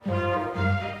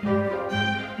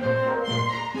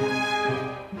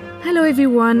Hello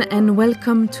everyone and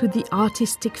welcome to the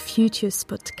Artistic Futures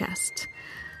podcast.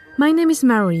 My name is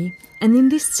Marie and in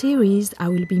this series I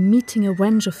will be meeting a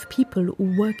range of people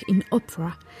who work in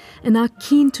opera and are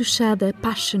keen to share their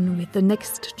passion with the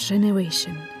next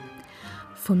generation.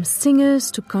 From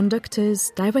singers to conductors,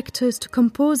 directors to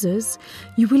composers,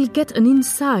 you will get an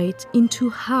insight into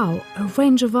how a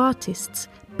range of artists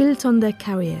built on their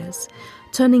careers,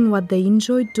 turning what they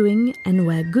enjoyed doing and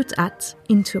were good at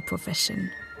into a profession.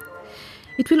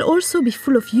 It will also be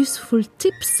full of useful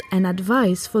tips and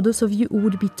advice for those of you who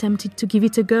would be tempted to give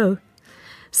it a go.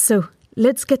 So,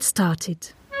 let's get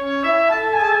started.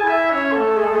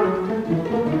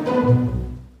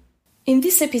 In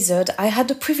this episode, I had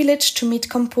the privilege to meet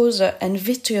composer and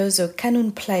virtuoso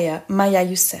qanun player Maya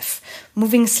Youssef,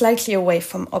 moving slightly away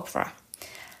from opera.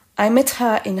 I met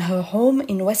her in her home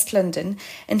in West London,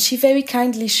 and she very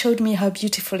kindly showed me her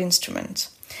beautiful instrument.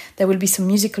 There will be some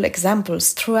musical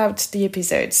examples throughout the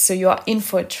episode, so you are in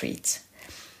for a treat.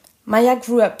 Maya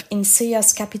grew up in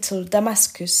Syria's capital,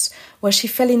 Damascus, where she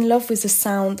fell in love with the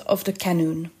sound of the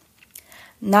qanun.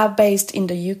 Now based in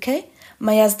the UK,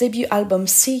 Maya's debut album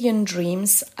Syrian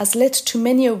Dreams has led to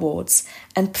many awards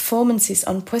and performances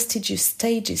on prestigious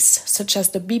stages such as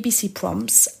the BBC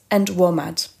Proms and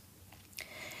WOMAD.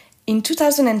 In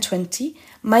 2020,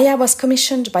 Maya was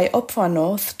commissioned by Opera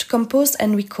North to compose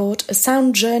and record a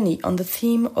sound journey on the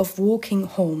theme of walking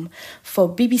home for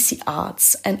BBC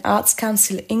Arts and Arts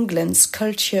Council England's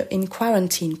Culture in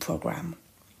Quarantine programme.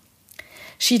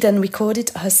 She then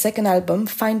recorded her second album,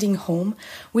 Finding Home,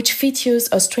 which features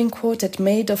a string quartet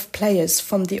made of players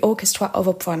from the Orchestra of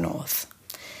Opera North.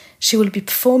 She will be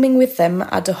performing with them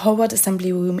at the Howard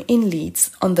Assembly Room in Leeds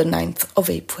on the 9th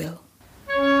of April.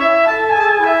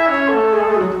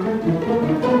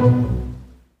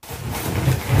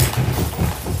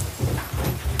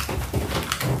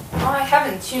 I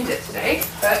haven't tuned it today,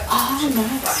 but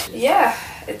nice. Yeah,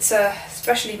 it's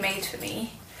specially made for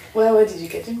me. Well, where did you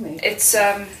get it made? It's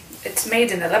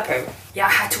made in Aleppo. Yeah, I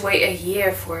had to wait a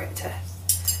year for it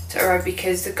to arrive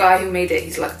because the guy who made it,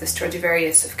 he's like the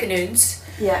Stradivarius of qanun's.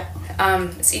 Yeah.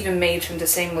 It's even made from the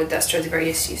same wood that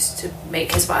Stradivarius used to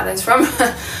make his violins from.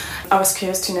 I was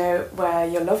curious to know where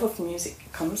your love of music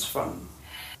comes from.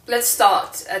 Let's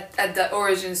start at the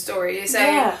origin story. So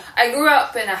Yeah. I grew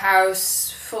up in a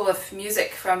house full of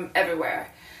music from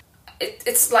everywhere.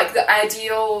 It's like the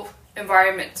ideal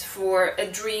environment for a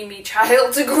dreamy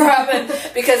child to grow up in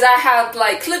because I had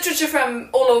like literature from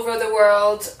all over the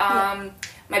world.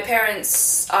 My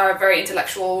parents are very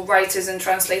intellectual writers and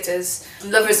translators,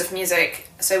 lovers of music.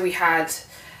 So we had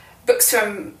books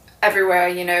from everywhere,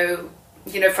 you know,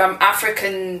 from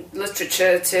African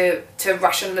literature to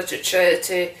Russian literature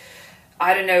to,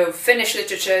 I don't know, Finnish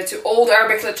literature to old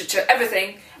Arabic literature,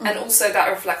 everything. Mm-hmm. And also that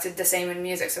reflected the same in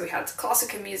music. So we had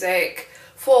classical music,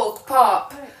 folk,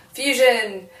 pop,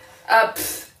 fusion,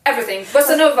 everything,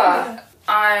 bossa nova. Yeah.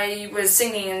 I was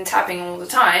singing and tapping all the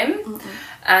time. Mm-hmm.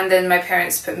 And then my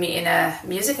parents put me in a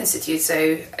music institute. So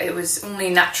it was only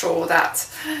natural that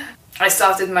I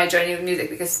started my journey with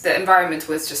music because the environment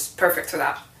was just perfect for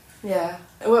that. Yeah.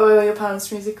 Were your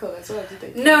parents musical as well?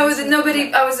 Did they? No,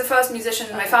 nobody. I was the first musician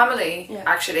in my family,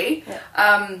 actually.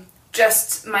 Yeah.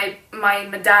 Just my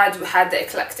dad had the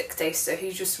eclectic taste, so he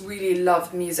just really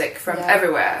loved music from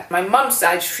everywhere. My mum's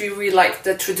side, she really liked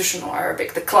the traditional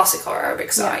Arabic, the classical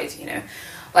Arabic side, you know,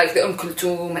 like the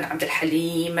Kulthum and Abd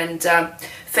al-Halim and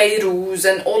Fairuz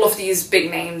and all of these big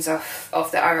names of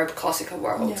the Arab classical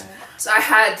world. Yeah. So I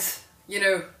had, you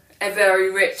know, a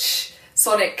very rich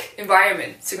sonic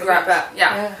environment to grab at.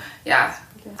 Yeah.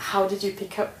 How did you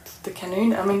pick up the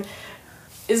qanun? I mean,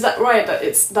 is that right that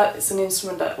it's an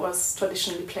instrument that was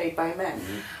traditionally played by men?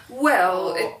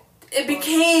 Well, it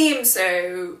became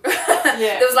so.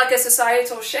 There was like a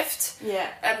societal shift. Yeah.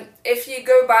 If you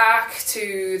go back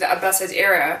to the Abbasid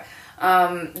era,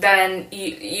 then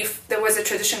there was a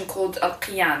tradition called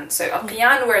al-Qiyan. So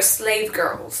al-Qiyan were slave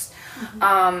girls.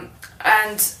 Mm-hmm.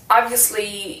 And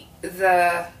obviously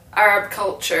the Arab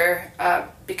culture,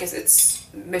 because it's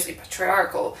mostly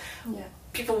patriarchal,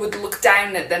 people would look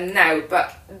down at them now,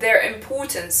 but their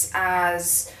importance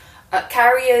as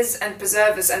carriers and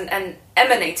preservers and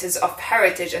emanators of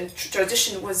heritage and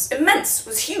tradition was immense,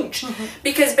 was huge. Mm-hmm.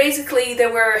 Because basically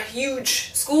there were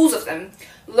huge schools of them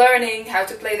learning how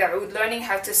to play the oud, learning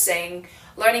how to sing,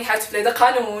 learning how to play the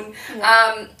qanun,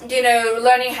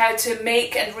 learning how to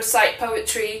make and recite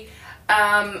poetry.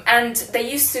 And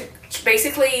they used to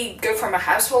basically go from a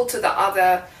household to the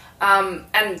other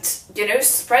and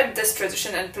spread this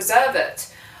tradition and preserve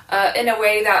it in a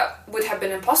way that would have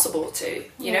been impossible to,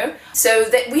 you know. So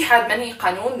we had many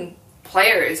qanun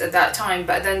players at that time,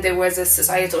 but then there was a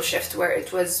societal shift where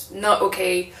it was not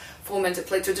okay for women to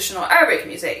play traditional Arabic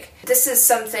music. This is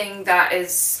something that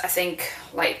is, I think,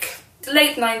 like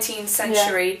late 19th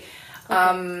century,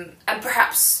 and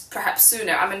perhaps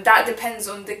sooner. I mean, that depends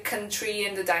on the country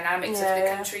and the dynamics of the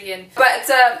country. But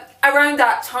around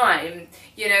that time,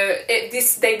 you know,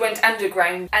 they went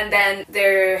underground, and then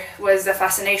there was the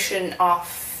fascination of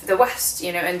the West.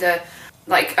 You know, in the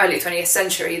like early 20th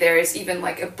century, there is even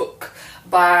like a book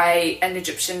by an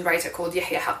Egyptian writer called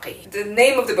Yahya Haqqi. The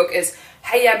name of the book is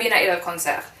Hayya Bina ila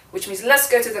al-Concert, which means let's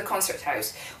go to the concert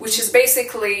house, which is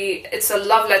basically, it's a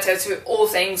love letter to all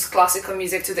things classical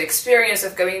music, to the experience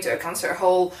of going to a concert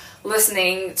hall,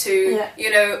 listening to,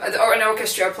 you know, an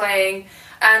orchestra playing.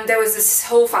 And there was this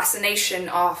whole fascination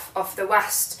of the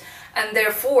West, and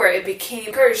therefore it became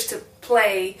encouraged to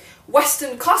play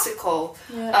Western classical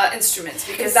instruments,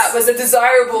 because that was a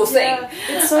desirable thing.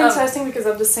 It's so interesting because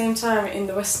at the same time in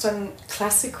the Western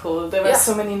classical there were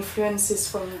so many influences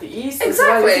from the East as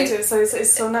well, isn't it? So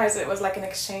it's so nice. It was like an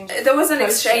exchange. There was an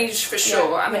exchange for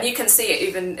sure. I mean, you can see it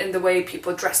even in the way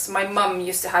people dressed. My mum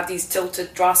used to have these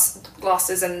tilted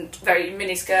glasses and very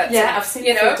mini skirts. Yeah, I've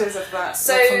seen photos of that.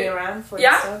 So like from Iran, for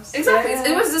instance. Exactly.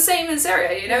 It was the same in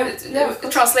Syria. You know,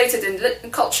 it translated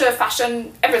in culture,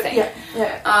 fashion, everything.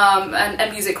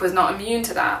 And music was not immune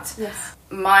to that. Yes.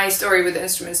 My story with the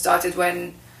instrument started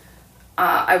when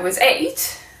I was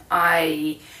 8.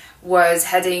 I was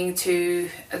heading to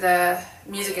the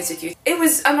music institute. It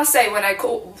was, I must say, when I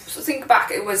think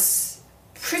back, it was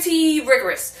pretty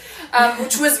rigorous,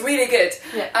 which was really good.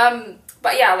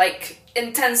 But yeah, like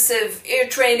intensive ear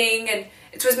training, and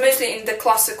it was mostly in the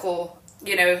classical,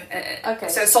 you know,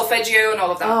 so solfeggio and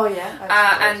all of that. Oh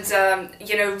yeah.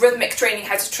 You know, rhythmic training,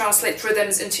 how to translate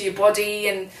rhythms into your body,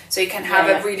 and so you can have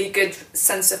a really good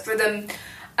sense of rhythm.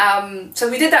 So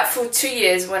we did that for 2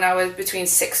 years when I was between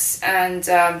 6 and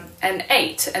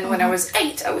 8. And when I was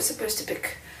 8, I was supposed to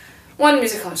pick one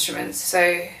musical instrument.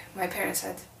 So my parents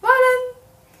said, "Violin,"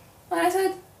 and I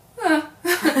said,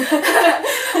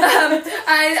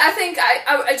 I think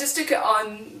I just took it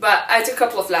on, but I took a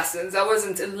couple of lessons. I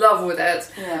wasn't in love with it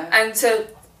until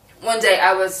one day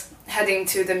I was heading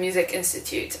to the music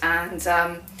institute, and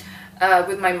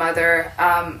with my mother.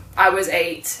 I was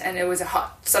 8 and it was a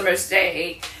hot summer's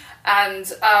day, and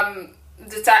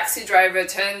the taxi driver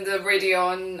turned the radio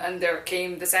on, and there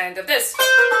came the sound of this,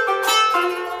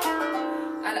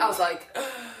 and I was like,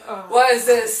 what is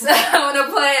this? I want to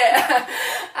play it.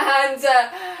 And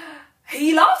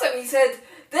he laughed at me. He said,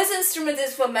 "This instrument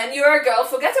is for men. You're a girl.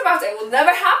 Forget about it. It will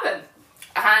never happen."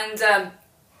 And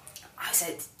I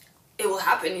said, "It will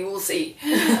happen. You will see."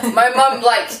 My mum,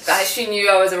 she knew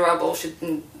I was a rebel. She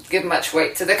didn't give much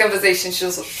weight to the conversation. She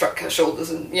just shrugged her shoulders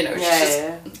and, you know.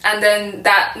 And then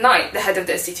that night, the head of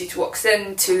the institute walks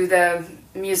into the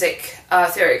music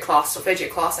theory class, solfeggio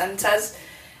class, and says,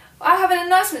 "I have an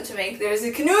announcement to make. There's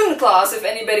a Qanun class if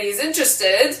anybody is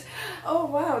interested." Oh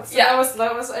wow! So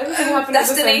that was everything happened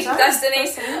Destiny. at the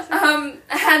same time.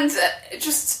 And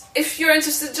just if you're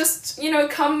interested, just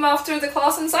come after the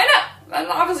class and sign up. And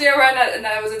obviously I ran out, and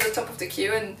I was at the top of the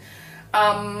queue, and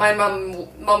my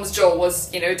mum's jaw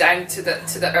was down to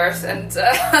the earth, and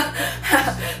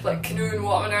like, Qanun,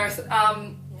 what on earth?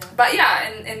 But yeah,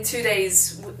 in 2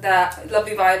 days that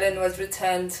lovely violin was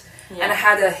returned. And I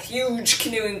had a huge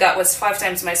Qanun that was 5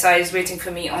 times my size waiting for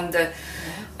me on the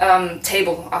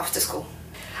table after school.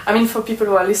 I mean, for people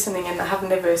who are listening and have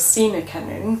never seen a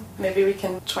Qanun, maybe we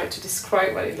can try to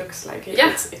describe what it looks like.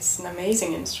 It's an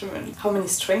amazing instrument. How many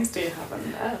strings do you have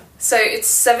on there? So it's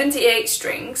 78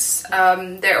 strings.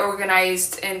 They're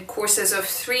organized in courses of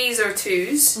 3s or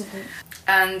 2s.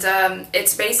 And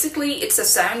it's a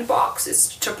sound box.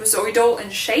 It's trapezoidal in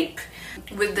shape,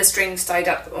 with the strings tied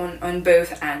up on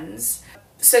both ends.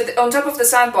 So on top of the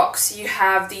sound box, you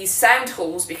have these sound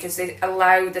holes, because they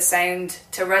allow the sound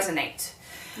to resonate.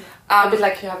 A bit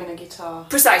like you have in a guitar.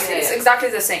 Precisely, it's exactly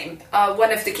the same.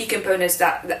 One of the key components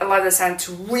that allow the sound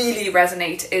to really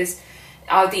resonate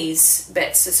are these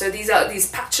bits. So these are these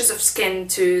patches of skin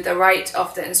to the right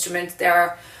of the instrument. They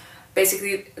are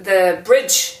basically, the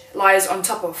bridge lies on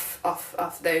top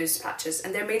of those patches,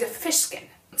 and they're made of fish skin.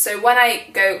 So when I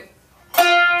go,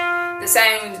 the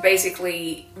sound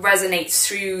basically resonates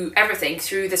through everything,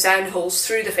 through the sound holes,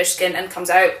 through the fish skin, and comes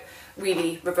out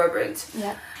really reverberant.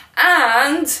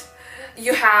 And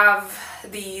you have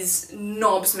these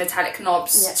knobs, metallic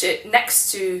knobs,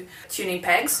 next to tuning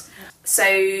pegs.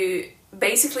 So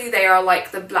basically they are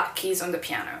like the black keys on the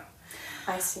piano.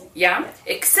 I see.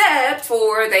 Except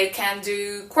for they can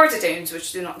do quarter tones,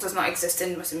 which does not exist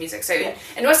in Western music. So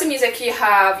in Western music you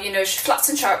have, flats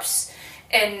and sharps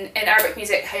in Arabic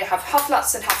music, you have half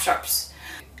flats and half sharps.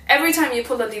 Every time you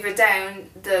pull the lever down,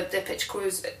 the pitch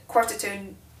goes a quarter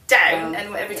tone down,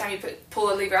 and every time you pull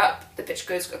the lever up, the pitch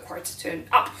goes a quarter tone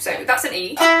up. So that's an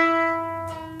E. E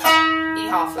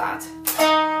half flat,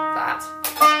 flat,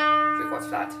 3/4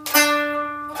 flat.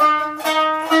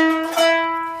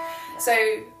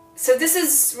 So this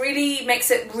is really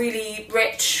makes it really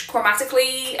rich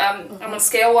chromatically. And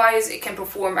scale wise, it can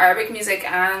perform Arabic music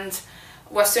and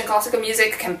Western classical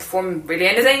music, can perform really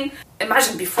anything.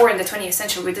 Imagine before in the 20th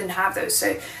century we didn't have those,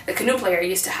 so the qanun player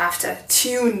used to have to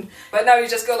tune, but now you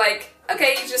just go like,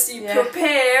 okay, you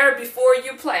prepare before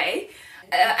you play,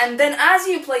 and then as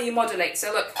you play you modulate.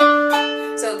 So look,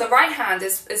 so the right hand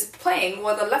is playing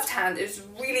while the left hand is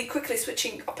really quickly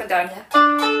switching up and down.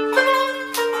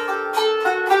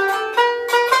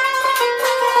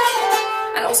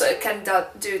 And also it can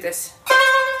do this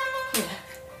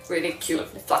really cute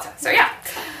flutter. So yeah.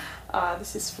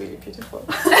 This is really beautiful.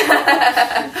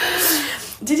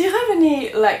 Did you have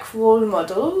any like role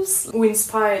models who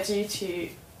inspired you to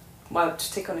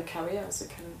take on a career as a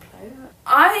qanun player?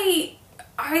 I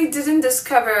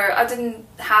didn't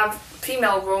have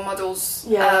female role models.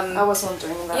 Yeah, I was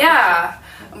wondering that. Yeah,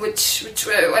 which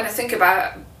when I think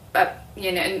about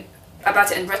about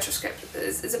it in retrospect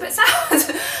is a bit sad.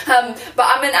 But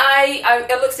I mean, I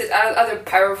looked at other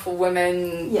powerful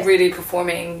women really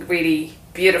performing really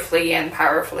beautifully and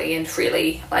powerfully and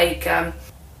freely, like Aziza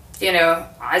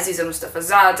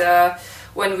Mustafazadeh.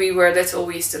 When we were little,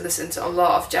 we used to listen to a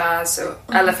lot of jazz, so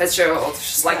Ella Fitzgerald,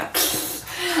 just like so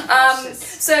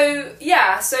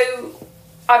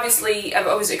obviously I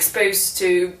was exposed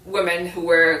to women who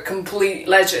were complete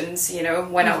legends,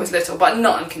 when I was little, but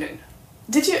not in qanun.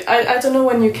 Did you, I don't know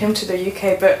when you came to the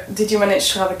UK, but did you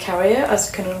manage to have a career as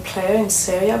a qanun player in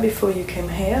Syria before you came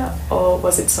here, or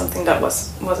was it something that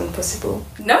wasn't possible?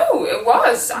 No, it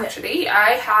was actually.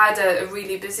 I had a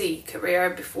really busy career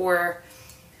before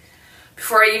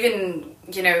I even,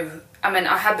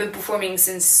 I had been performing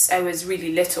since I was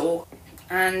really little,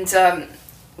 and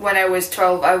when I was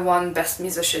 12 I won Best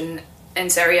Musician in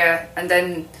Syria, and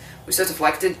then we sort of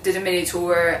like did a mini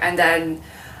tour, and then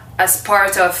as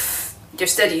part of your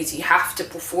studies you have to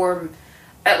perform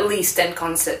at least 10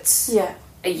 concerts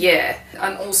a year.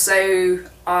 And also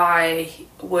I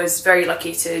was very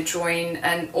lucky to join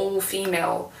an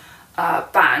all-female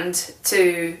band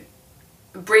to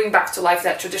bring back to life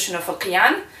that tradition of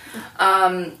al-qiyan,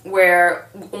 where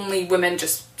only women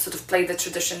just sort of played the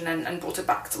tradition and brought it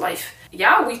back to life.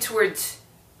 Yeah, we toured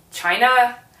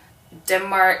China,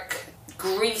 Denmark,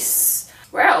 Greece,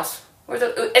 where else?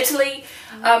 Italy.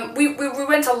 We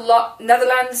went a lot,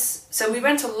 Netherlands, so we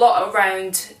went a lot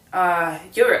around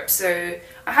Europe, so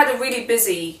I had a really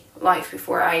busy life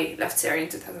before I left Syria in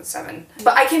 2007.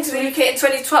 But I came to the UK in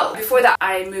 2012. Before that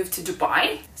I moved to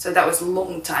Dubai, so that was a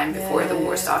long time before the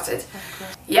war started.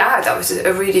 Yeah, that was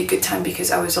a really good time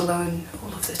because I was alone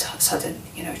all of the sudden,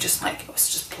 just like I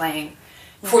was just playing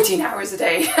 14 hours a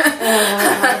day.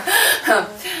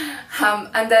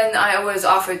 And then I was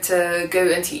offered to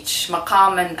go and teach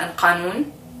maqam and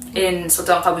qanun in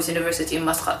Sultan Qaboos University in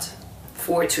Muscat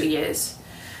for 2 years.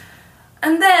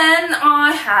 And then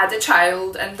I had a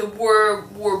child and the war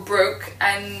broke,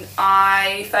 and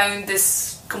I found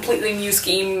this completely new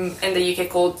scheme in the UK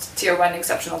called Tier 1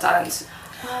 Exceptional Talent.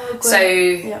 So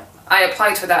I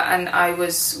applied for that, and I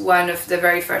was one of the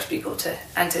very first people to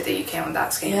enter the UK on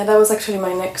that scheme. Yeah, that was actually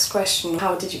my next question.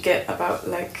 How did you get about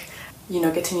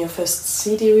getting your first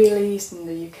CD release in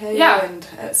the UK? Yeah. And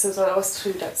so that was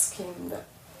through that scheme that...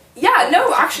 Yeah,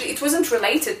 no, actually it wasn't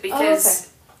related because,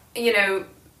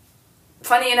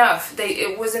 funny enough,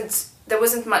 there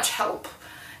wasn't much help.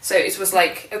 So it was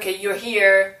like, okay, you're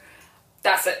here,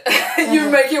 that's it.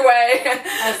 You make your way.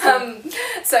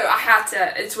 So I had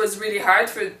to, it was really hard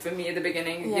for me at the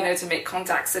beginning, to make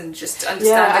contacts and just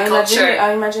understand the culture.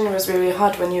 I imagine it was really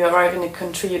hard when you arrive in a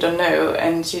country you don't know,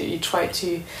 and you try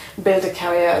to build a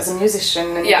career as a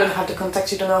musician, and you don't have the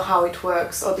contacts, you don't know how it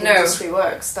works or the industry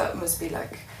works. That must be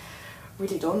like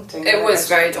really daunting. It was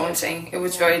very daunting. It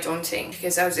was very daunting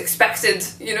because I was expected,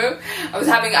 I was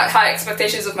having high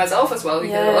expectations of myself as well.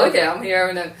 Okay, I'm here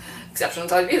in an exceptional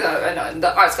talent visa, and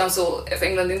the Arts Council of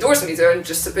England endorsed me, so I'm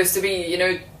just supposed to be,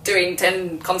 doing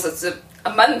 10 concerts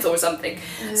a month or something.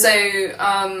 So,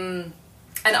 and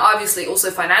obviously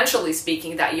also financially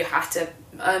speaking, that you have to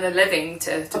earn a living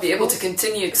to be able to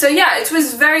continue. So yeah, it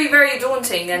was very, very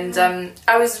daunting, and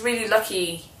I was really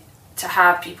lucky to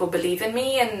have people believe in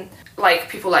me, and like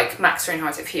people like Max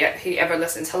Reinhardt, if he ever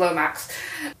listens, hello Max.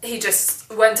 He just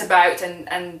went about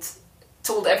and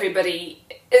told everybody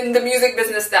in the music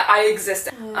business that I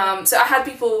existed. So I had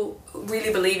people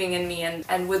really believing in me,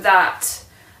 and with that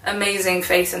amazing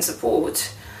faith and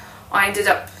support, I ended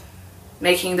up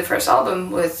making the first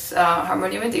album with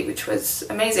Harmonium Indie, which was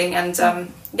amazing. And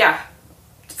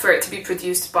for it to be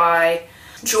produced by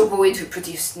Joe Boyd, who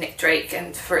produced Nick Drake,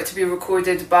 and for it to be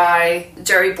recorded by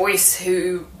Jerry Boyce,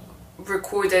 who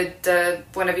recorded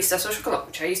Buena Vista Social Club,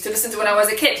 which I used to listen to when I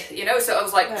was a kid, you know, so I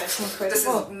was like, this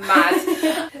is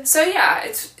mad. So yeah,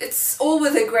 it's all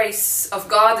with the grace of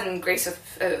God and grace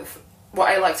of what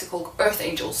I like to call earth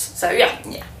angels. So yeah.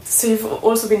 So you've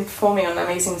also been performing on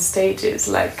amazing stages,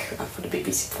 like for the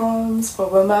BBC France, for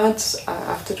WOMAD,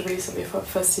 after the release of your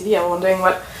first CD. I'm wondering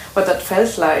what that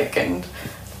felt like and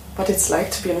what it's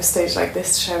like to be on a stage like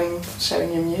this,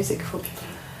 sharing your music for people.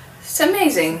 It's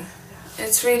amazing.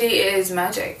 It really is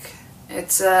magic.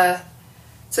 It's a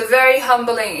very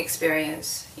humbling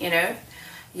experience, you know.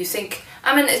 You think,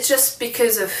 I mean, it's just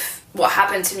because of what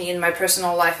happened to me in my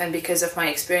personal life and because of my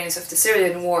experience of the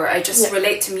Syrian war, I just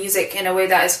relate to music in a way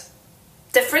that is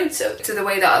different to the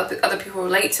way that other people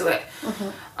relate to it.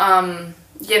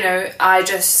 You know, I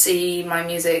just see my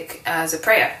music as a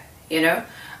prayer, you know,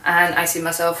 and I see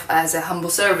myself as a humble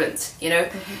servant, you know.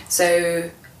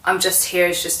 So I'm just here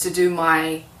just to do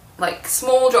my like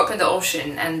small drop in the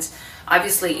ocean, and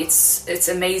obviously it's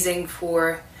amazing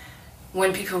for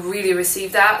when people really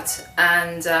receive that,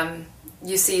 and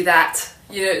you see that,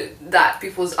 you know, that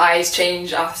people's eyes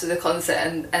change after the concert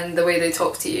and the way they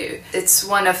talk to you. It's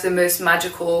one of the most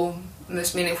magical,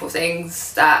 most meaningful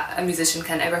things that a musician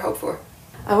can ever hope for.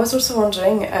 I was also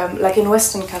wondering, like in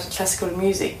Western classical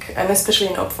music, and especially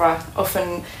in opera,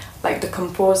 often like the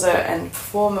composer and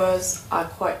performers are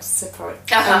quite separate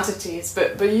entities,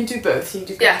 but you do both. You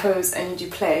do compose and you do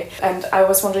play. And I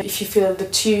was wondering if you feel the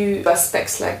two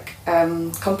aspects like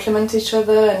complement each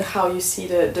other, and how you see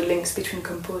the links between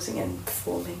composing and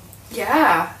performing.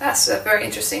 Yeah, that's a very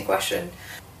interesting question.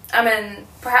 I mean,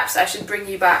 perhaps I should bring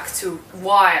you back to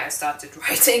why I started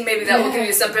writing. Maybe that will give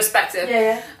you some perspective.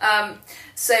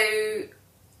 So,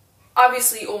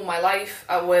 obviously all my life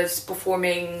I was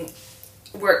performing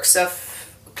works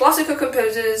of classical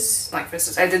composers, like for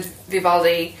instance I did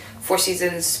Vivaldi 4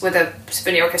 seasons with a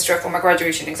symphony orchestra for my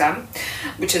graduation exam,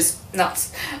 which is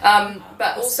nuts,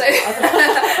 but also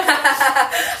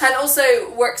and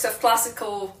also works of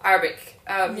classical Arabic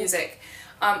music,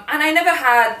 and I never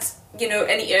had, you know,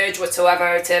 any urge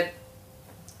whatsoever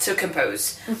to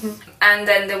compose. And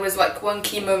then there was like one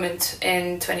key moment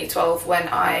in 2012 when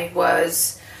I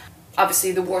was,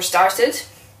 obviously the war started,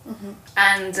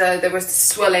 and there was this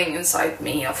swelling inside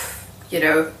me of, you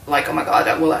know, like, oh my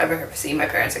god, will I ever see my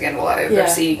parents again? Will I ever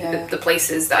see the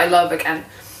places that I love again?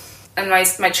 And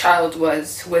my child who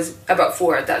was about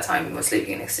 4 at that time, was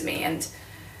sleeping next to me, and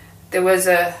there was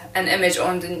an image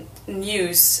on the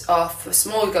news of a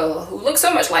small girl who looked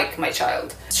so much like my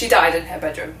child. She died in her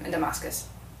bedroom in Damascus.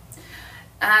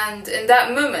 And in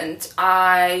that moment,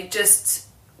 I just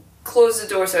closed the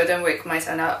door so I didn't wake my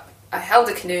son up. I held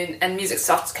the canoe and music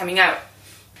started coming out.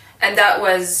 And that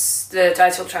was the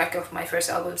title track of my first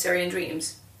album, Syrian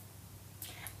Dreams.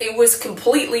 It was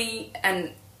completely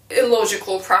an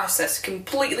illogical process,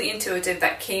 completely intuitive,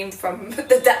 that came from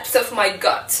the depth of my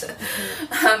gut.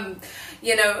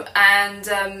 You know,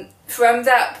 and from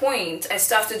that point, I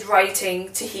started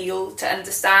writing to heal, to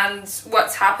understand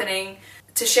what's happening,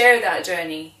 to share that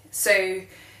journey. So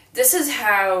this is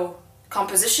how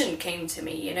composition came to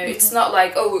me, you know. It's not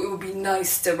like, oh, it would be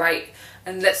nice to write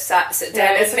and let's sit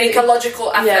down and make a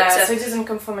logical effort. So it doesn't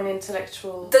come from an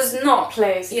intellectual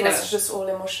place. It was just all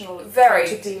emotional, very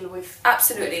to deal with,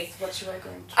 absolutely with what you were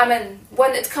going through. I mean,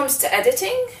 when it comes to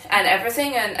editing and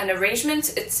everything and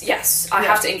arrangement, it's I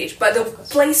have to engage, but the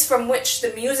place from which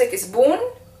the music is born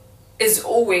is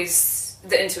always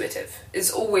the intuitive,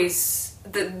 is always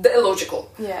the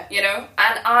illogical, you know,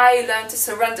 and I learned to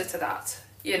surrender to that,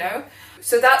 you know.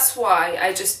 So that's why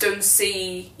I just don't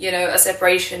see, you know, a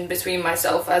separation between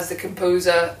myself as the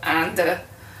composer and the,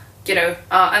 you know,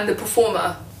 and the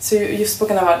performer. So you've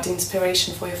spoken about the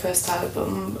inspiration for your first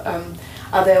album.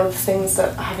 Are there other things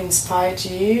that have inspired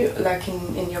you, like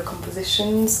in your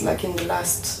compositions, like in the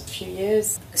last few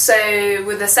years? So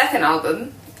with the second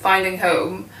album, Finding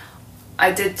Home,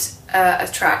 I did a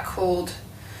track called,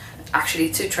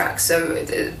 actually 2 tracks, so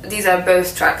these are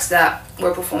both tracks that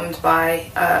were performed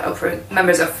by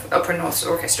members of Opera North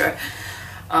Orchestra,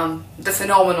 the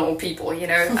phenomenal people, you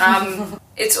know.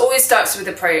 It always starts with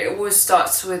a prayer, it always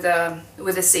starts with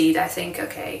a seed. I think,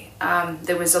 okay,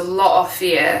 there was a lot of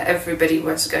fear, everybody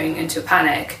was going into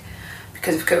panic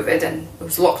because of COVID and it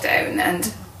was lockdown,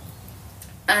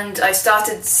 and I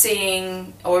started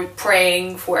seeing or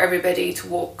praying for everybody to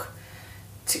walk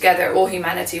together, all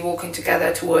humanity walking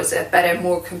together towards a better,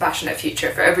 more compassionate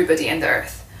future for everybody in the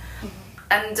earth.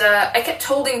 And I kept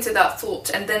holding to that thought,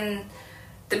 and then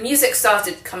the music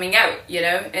started coming out,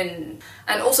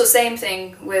 and also same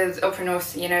thing with Opera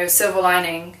North, Silver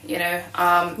Lining,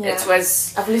 it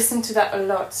was... I've listened to that a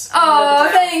lot. Oh,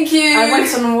 thank you! I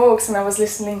went on walks and I was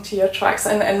listening to your tracks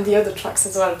and the other tracks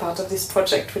as well, part of this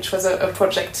project, which was a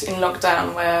project in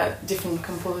lockdown where different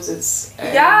composers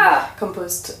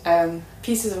composed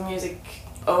pieces of music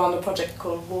on a project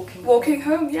called Walking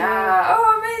Home, yeah.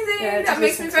 Oh, amazing! Yeah, that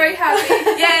makes me very happy.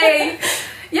 Yay!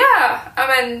 Yeah,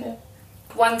 I mean...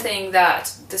 One thing that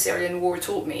the Syrian war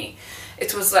taught me,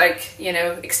 it was like,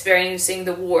 experiencing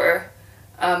the war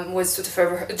was sort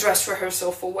of a dress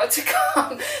rehearsal for what to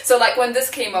come. So like when this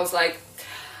came, I was like,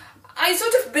 I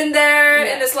sort of been there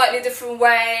in a slightly different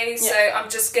way, so I'm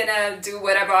just gonna do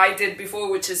whatever I did before,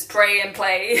 which is pray and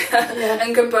play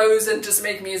and compose and just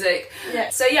make music. Yeah.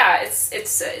 So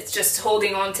it's just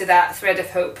holding on to that thread of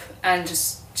hope and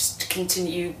just to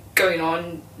continue going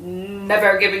on,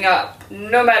 never giving up,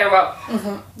 no matter what.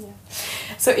 Mm-hmm. Yeah.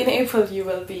 So in April you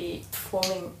will be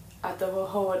performing at the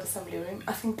Howard Assembly Room.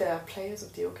 I think there are players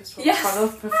of the orchestra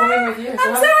performing with you as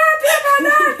well. I'm so happy about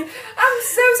that! I'm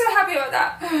so happy about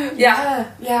that!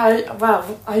 Yeah.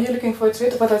 Wow. Are you looking forward to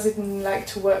it? What does it like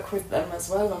to work with them as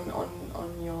well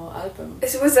on your album?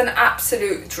 It was an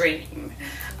absolute dream.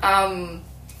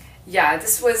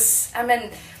 This was,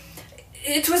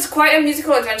 it was quite a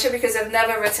musical adventure because I've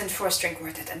never written for a string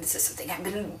quartet, and this is something I've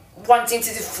been wanting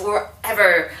to do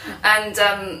forever. And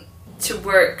to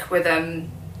work with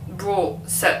them brought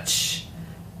such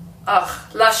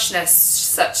lushness,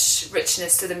 such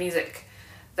richness to the music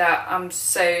that I'm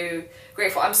so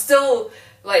grateful. I'm still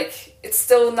it's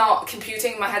still not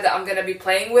computing in my head that I'm going to be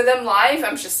playing with them live.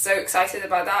 I'm just so excited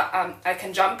about that. I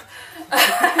can jump.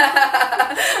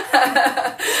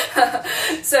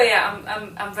 So yeah,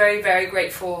 I'm very, very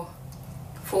grateful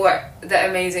for the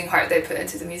amazing heart they put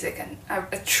into the music, and I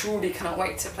truly cannot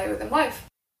wait to play with them live.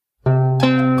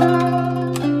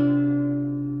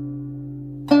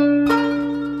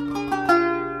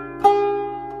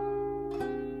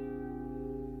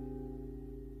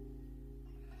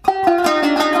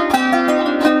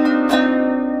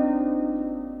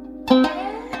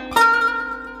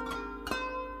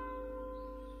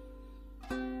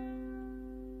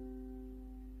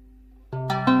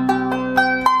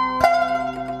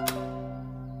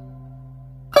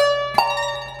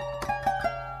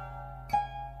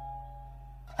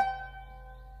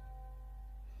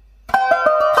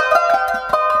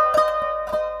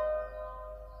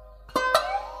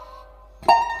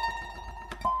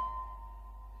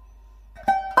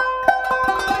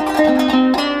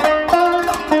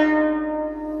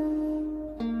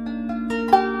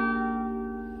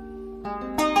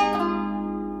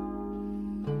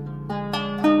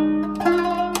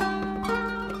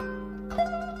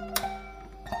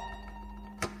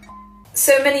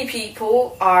 So many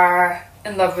people are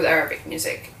in love with Arabic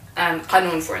music, and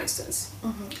Qanun for instance.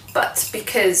 But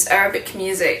because Arabic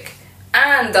music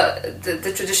and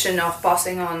the tradition of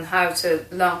passing on how to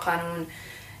learn Qanun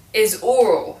is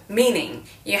oral, meaning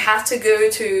you have to go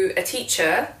to a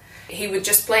teacher, he would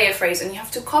just play a phrase and you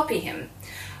have to copy him.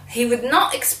 He would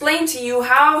not explain to you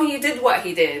how he did what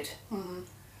he did.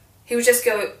 He would just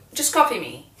go, just copy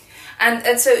me.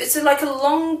 And so it's like a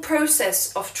long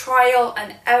process of trial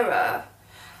and error.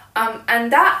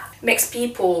 And that makes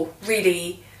people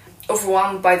really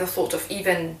overwhelmed by the thought of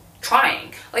even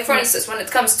trying. Like for instance, when it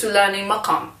comes to learning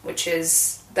maqam, which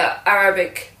is the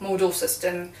Arabic modal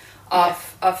system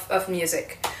of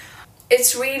music,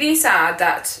 it's really sad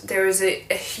that there is a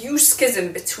huge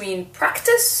schism between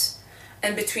practice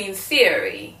and between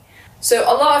theory. So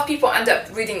a lot of people end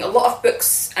up reading a lot of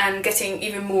books and getting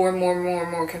even more and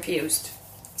more confused.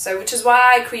 So which is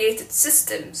why I created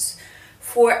systems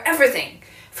for everything,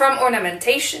 from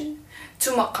ornamentation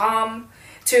to maqam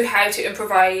to how to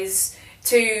improvise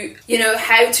to,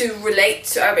 how to relate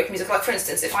to Arabic music. Like for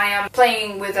instance, if I am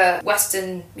playing with a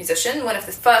Western musician, one of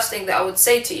the first things that I would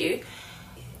say to you,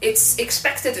 it's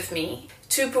expected of me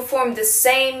to perform the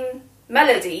same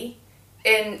melody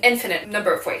in infinite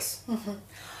number of ways.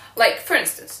 Like for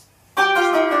instance,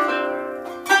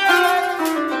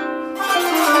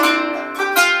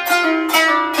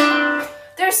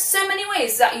 there's so many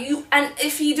ways that and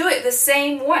if you do it the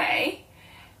same way,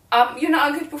 you're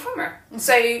not a good performer.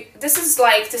 So this is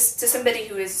like to somebody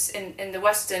who is in the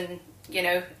Western,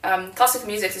 classical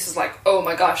music, this is like, oh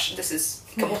my gosh, this is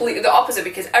completely the opposite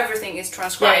because everything is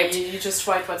transcribed. Yeah, you just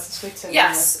write what's written.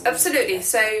 Yes, absolutely.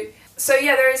 So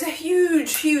yeah, there is a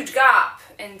huge gap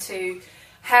into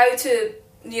how to,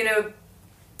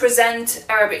 present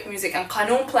Arabic music and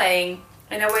qanun playing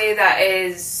in a way that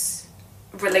is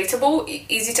relatable,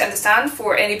 easy to understand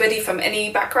for anybody from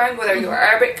any background, whether you're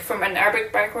Arabic, from an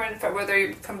Arabic background, whether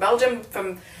you're from Belgium,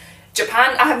 from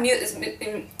Japan. I have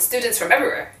students from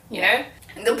everywhere, you know?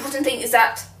 And the important thing is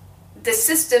that the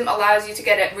system allows you to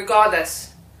get it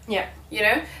regardless. Yeah. You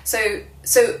know? So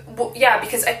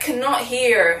because I cannot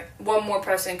hear one more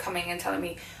person coming and telling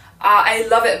me, I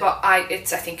love it, but I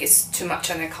think it's too much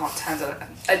and I can't handle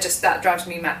it. That drives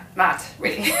me mad,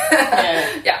 really.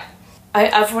 Yeah. Yeah.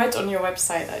 I've read on your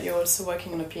website that you're also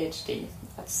working on a PhD.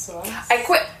 That's right. I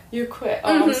quit. You quit?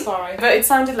 Oh, I'm sorry. But it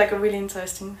sounded like a really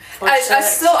interesting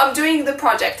project. I'm doing the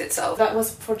project itself. That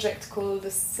was a project called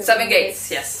the Seven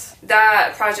Gates, yes.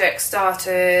 That project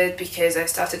started because I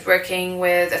started working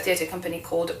with a theatre company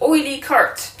called Oily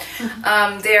Cart.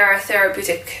 They are a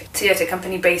therapeutic theatre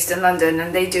company based in London,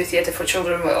 and they do theatre for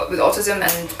children with autism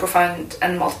and profound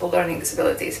and multiple learning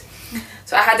disabilities.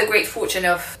 So I had the great fortune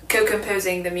of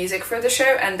co-composing the music for the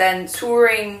show and then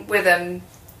touring with them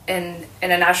in a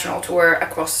national tour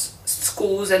across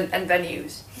schools and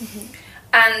venues.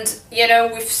 And, you know,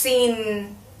 we've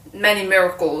seen many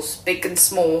miracles, big and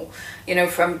small, you know,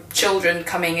 from children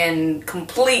coming in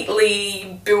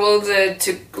completely bewildered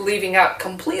to leaving out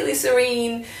completely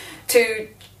serene, to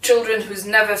children who's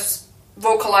never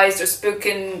vocalized or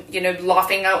spoken, you know,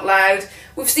 laughing out loud.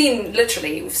 We've seen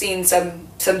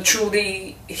some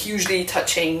truly hugely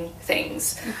touching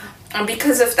things. And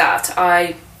because of that,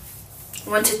 I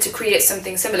wanted to create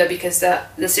something similar because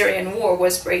the Syrian war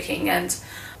was breaking, and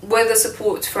with the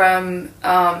support from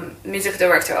music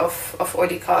director of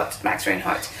Oily Cart, Max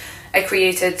Reinhardt, I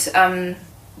created the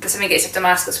 7 Gates of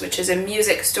Damascus, which is a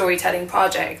music storytelling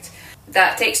project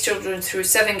that takes children through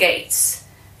 7 gates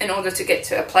in order to get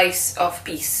to a place of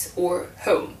peace or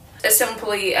home. It's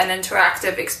simply an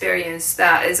interactive experience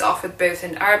that is offered both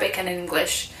in Arabic and in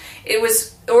English. It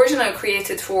was originally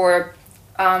created for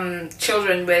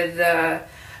children with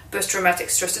post-traumatic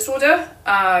stress disorder,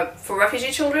 for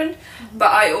refugee children,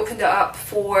 but I opened it up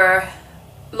for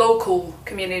local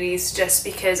communities just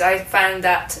because I found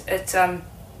that it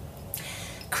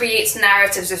creates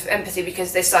narratives of empathy,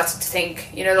 because they started to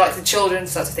think, you know, like the children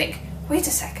started to think, wait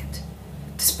a second,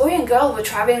 this boy and girl were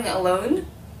traveling alone?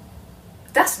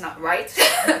 That's not right.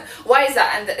 Why is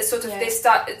that? And it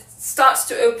starts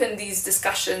to open these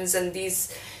discussions and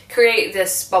create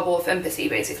this bubble of empathy,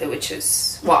 basically, which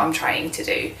is what I'm trying to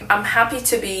do. I'm happy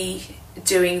to be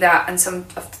doing that and some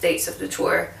of the dates of the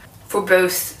tour for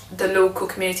both the local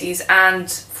communities and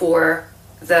for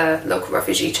the local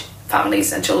refugee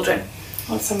families and children.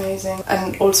 That's amazing.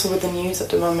 And also with the news at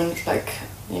the moment, like,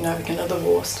 you know, like another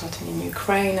war starting in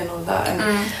Ukraine and all that,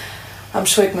 and I'm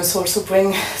sure it must also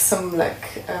bring some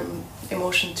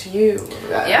emotion to you,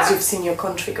 as you've seen your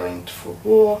country going through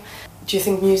war. Do you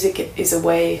think music is a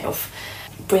way of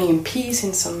bringing peace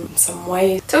in some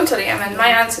way? Totally. I mean, my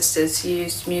ancestors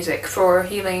used music for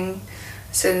healing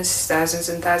since thousands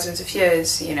and thousands of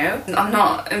years, you know. I'm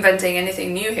not inventing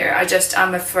anything new here.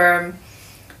 I'm a firm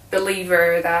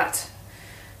believer that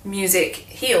music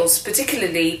heals,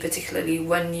 particularly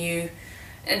when you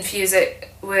infuse it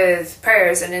with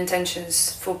prayers and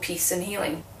intentions for peace and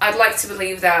healing. I'd like to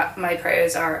believe that my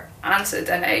prayers are answered,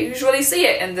 and I usually see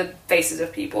it in the faces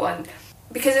of people, and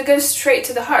because it goes straight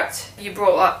to the heart. You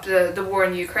brought up the war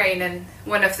in Ukraine, and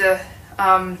one of the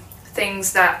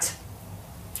things that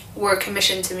were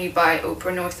commissioned to me by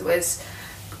Oprah North was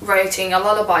writing a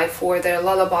lullaby for their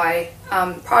lullaby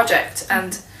project,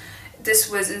 and this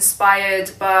was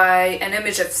inspired by an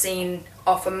image I've seen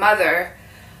of a mother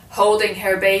holding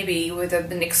her baby with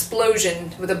an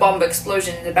explosion, with a bomb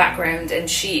explosion in the background, and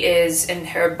she is in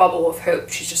her bubble of hope.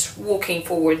 She's just walking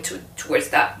forward towards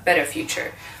that better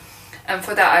future. And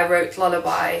for that I wrote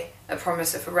Lullaby, A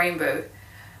Promise of a Rainbow.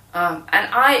 And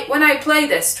when I play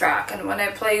this track, and when I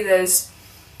play those,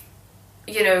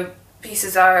 you know,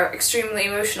 pieces that are extremely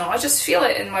emotional, I just feel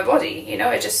it in my body, you know.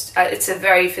 It's a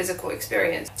very physical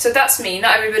experience. So that's me.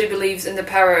 Not everybody believes in the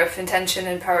power of intention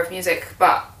and power of music,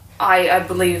 but I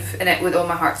believe in it with all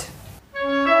my heart.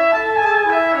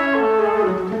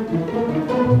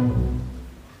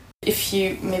 If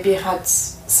you maybe had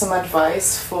some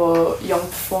advice for young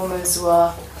performers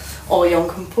or young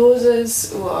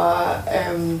composers who are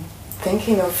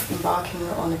thinking of embarking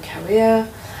on a career,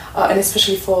 and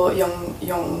especially for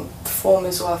young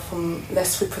performers who are from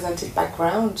less represented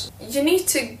backgrounds, you need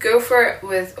to go for it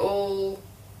with all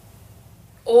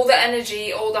the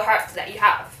energy, all the heart that you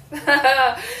have.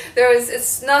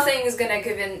 Nothing is gonna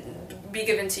be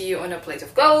given to you on a plate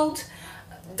of gold.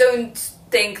 Don't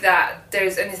think that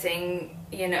there's anything,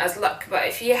 you know, as luck. But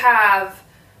if you have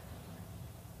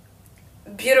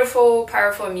beautiful,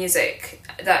 powerful music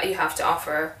that you have to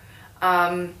offer,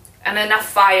 and enough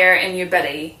fire in your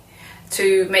belly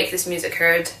to make this music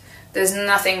heard, there's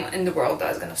nothing in the world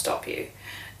that is going to stop you.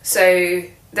 So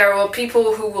there will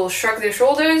people who will shrug their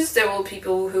shoulders, there will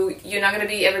people who, you're not going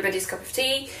to be everybody's cup of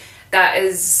tea. That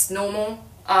is normal.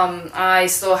 I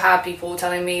still have people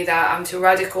telling me that I'm too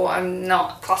radical, I'm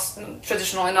not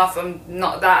traditional enough, I'm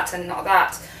not that and not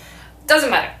that. Doesn't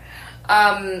matter.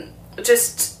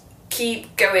 Just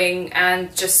keep going,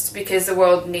 and just because the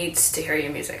world needs to hear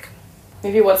your music.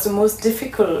 Maybe what's the most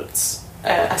difficult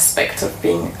aspect of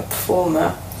being a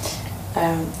performer,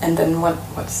 and then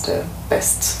what's the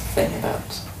best thing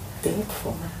about being a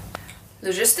performer?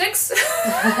 Logistics.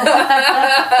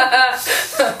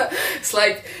 It's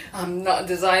like, I'm not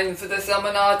designed for this, I'm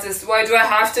an artist, why do I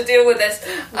have to deal with this?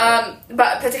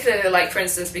 But particularly, like, for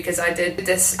instance, because I did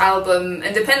this album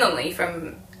independently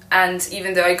and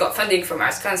even though I got funding from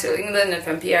Arts Council of England and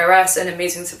from PRS and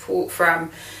amazing support from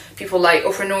people like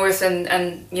Opera North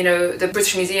and you know, the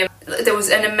British Museum, there was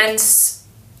an immense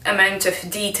amount of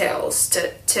details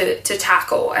to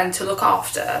tackle and to look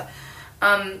after.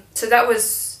 So that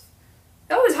was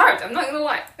hard, I'm not gonna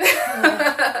lie.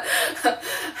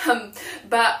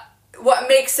 But what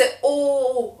makes it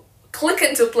all click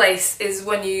into place is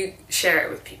when you share it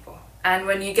with people, and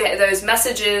when you get those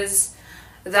messages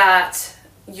that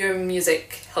your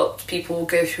music helped people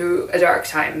go through a dark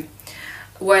time,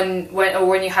 when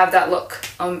you have that look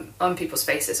on people's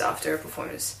faces after a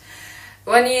performance.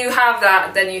 When you have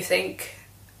that, then you think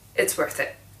it's worth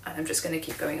it, and I'm just going to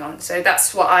keep going on. So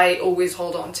that's what I always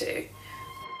hold on to.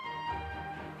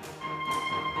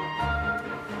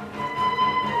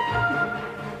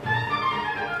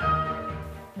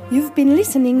 You've been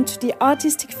listening to the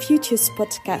Artistic Futures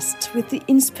podcast with the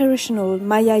inspirational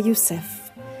Maya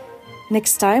Youssef.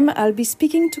 Next time, I'll be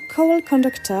speaking to choral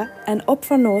conductor and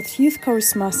Opera North Youth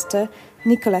Chorus Master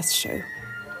Nicholas Shaw.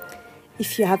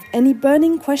 If you have any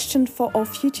burning question for our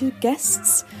future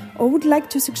guests or would like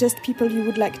to suggest people you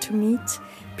would like to meet,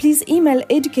 please email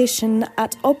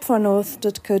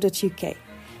education@operanorth.co.uk.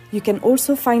 You can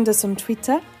also find us on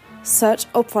Twitter, search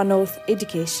Opera North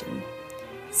Education.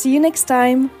 See you next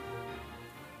time!